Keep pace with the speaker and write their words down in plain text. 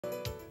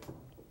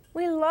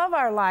We love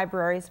our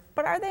libraries,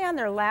 but are they on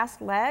their last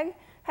leg?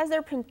 Has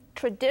their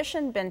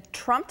tradition been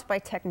trumped by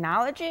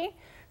technology?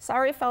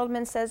 Sari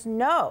Feldman says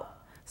no.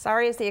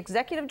 Sari is the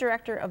executive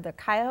director of the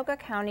Cuyahoga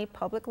County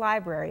Public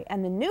Library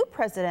and the new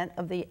president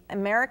of the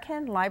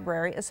American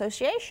Library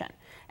Association.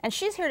 And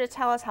she's here to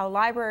tell us how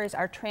libraries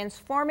are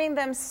transforming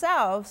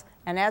themselves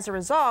and, as a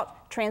result,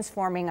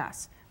 transforming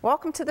us.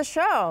 Welcome to the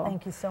show.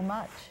 Thank you so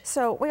much.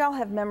 So we all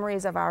have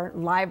memories of our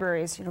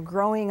libraries,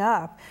 growing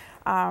up.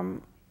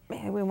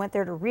 We went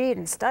there to read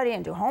and study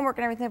and do homework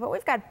and everything, but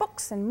we've got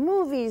books and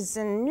movies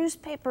and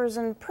newspapers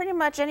and pretty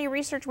much any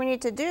research we need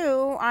to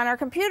do on our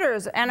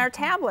computers and our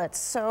tablets.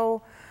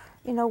 So,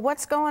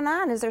 what's going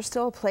on? Is there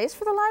still a place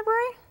for the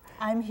library?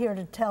 I'm here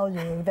to tell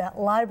you that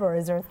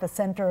libraries are at the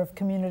center of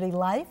community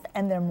life,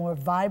 and they're more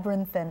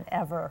vibrant than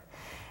ever.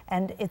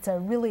 And it's a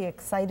really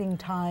exciting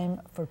time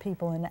for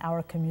people in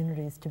our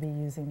communities to be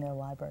using their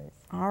libraries.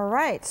 All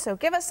right, so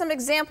give us some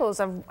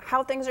examples of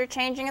how things are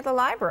changing at the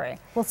library.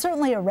 Well,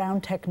 certainly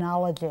around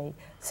technology.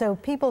 So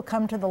people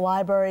come to the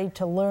library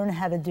to learn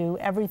how to do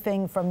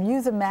everything from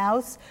use a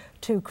mouse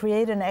to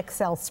create an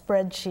Excel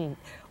spreadsheet.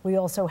 We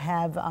also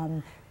have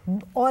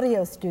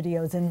audio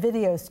studios and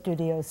video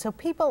studios. So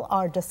people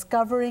are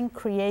discovering,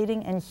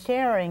 creating, and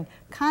sharing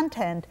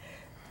content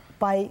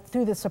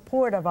through the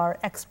support of our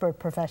expert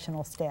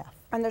professional staff.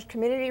 And there's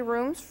community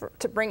rooms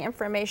to bring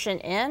information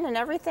in and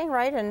everything,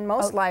 right, in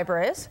most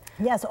libraries?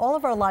 Yes, all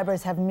of our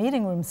libraries have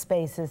meeting room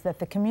spaces that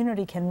the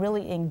community can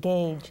really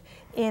engage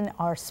in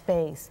our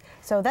space.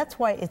 So that's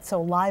why it's so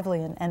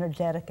lively and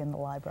energetic in the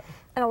library.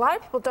 And a lot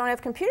of people don't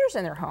have computers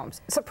in their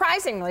homes,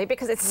 surprisingly,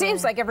 because it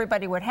seems like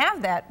everybody would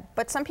have that,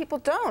 but some people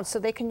don't, so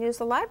they can use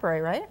the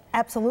library, right?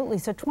 Absolutely.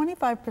 So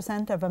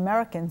 25% of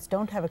Americans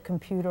don't have a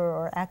computer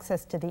or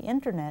access to the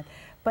internet,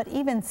 but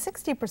even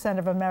 60%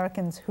 of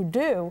Americans who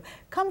do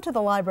come to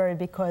the library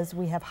because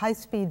we have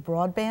high-speed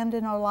broadband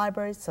in our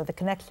libraries, so the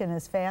connection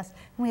is fast,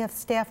 and we have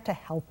staff to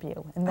help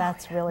you, and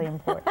that's really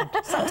important.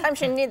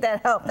 Sometimes you need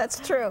that help, that's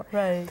true.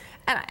 Right.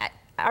 And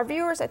our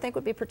viewers, I think,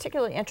 would be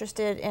particularly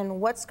interested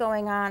in what's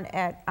going on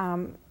at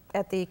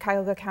the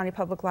Cuyahoga County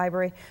Public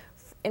Library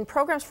in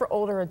programs for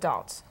older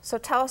adults. So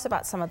tell us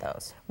about some of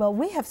those. Well,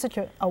 we have such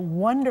a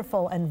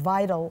wonderful and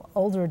vital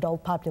older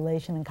adult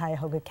population in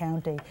Cuyahoga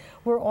County.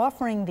 We're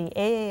offering the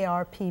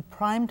AARP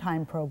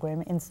Primetime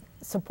program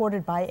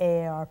supported by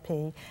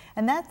AARP,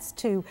 and that's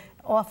to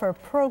offer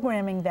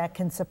programming that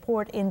can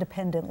support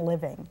independent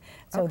living.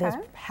 So there's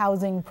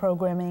housing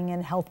programming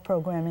and health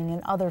programming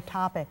and other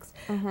topics.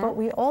 But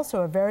we also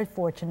are very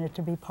fortunate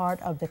to be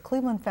part of the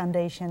Cleveland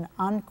Foundation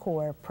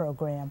Encore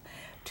program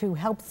to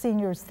help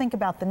seniors think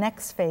about the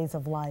next phase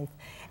of life.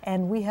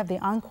 And we have the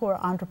Encore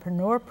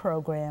Entrepreneur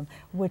Program,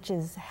 which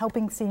is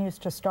helping seniors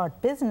to start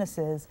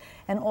businesses,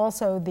 and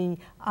also the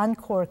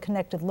Encore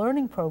Connected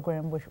Learning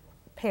Program, which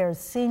pairs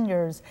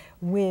seniors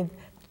with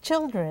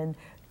children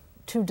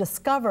to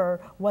discover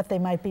what they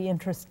might be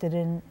interested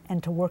in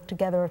and to work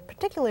together,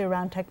 particularly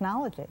around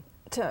technology.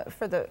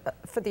 For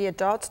the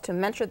adults to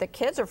mentor the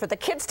kids, or for the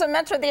kids to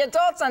mentor the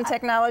adults on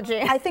technology?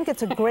 I think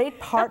it's a great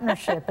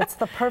partnership. It's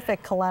the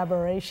perfect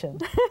collaboration.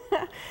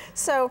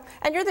 So,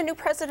 and you're the new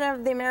president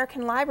of the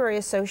American Library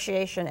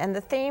Association, and the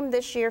theme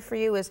this year for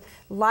you is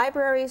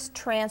Libraries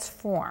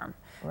Transform.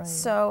 Right.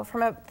 So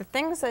from the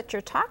things that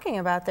you're talking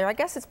about there, I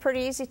guess it's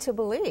pretty easy to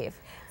believe.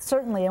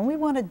 Certainly, and we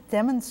want to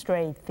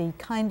demonstrate the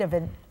kind of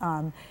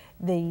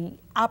the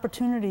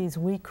opportunities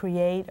we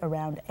create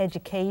around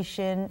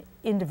education,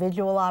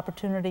 individual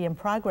opportunity, and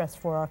progress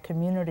for our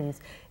communities.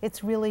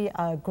 It's really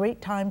a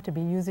great time to be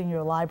using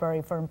your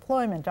library for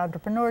employment,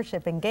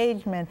 entrepreneurship,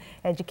 engagement,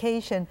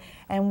 education,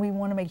 and we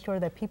want to make sure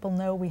that people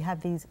know we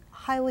have these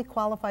highly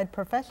qualified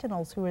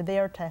professionals who are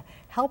there to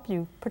help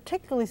you,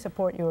 particularly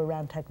support you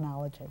around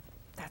technology.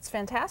 That's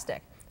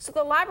fantastic. So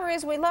the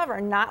libraries we love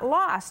are not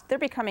lost. They're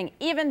becoming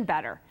even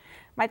better.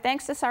 My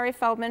thanks to Sari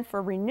Feldman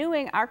for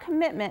renewing our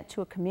commitment to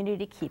a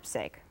community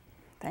keepsake.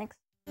 Thanks.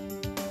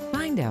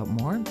 Find out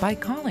more by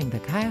calling the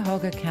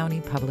Cuyahoga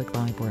County Public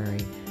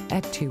Library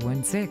at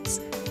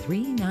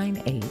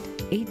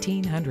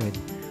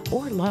 216-398-1800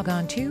 or log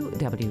on to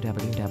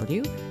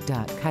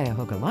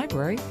www.cuyahoga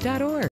library.org.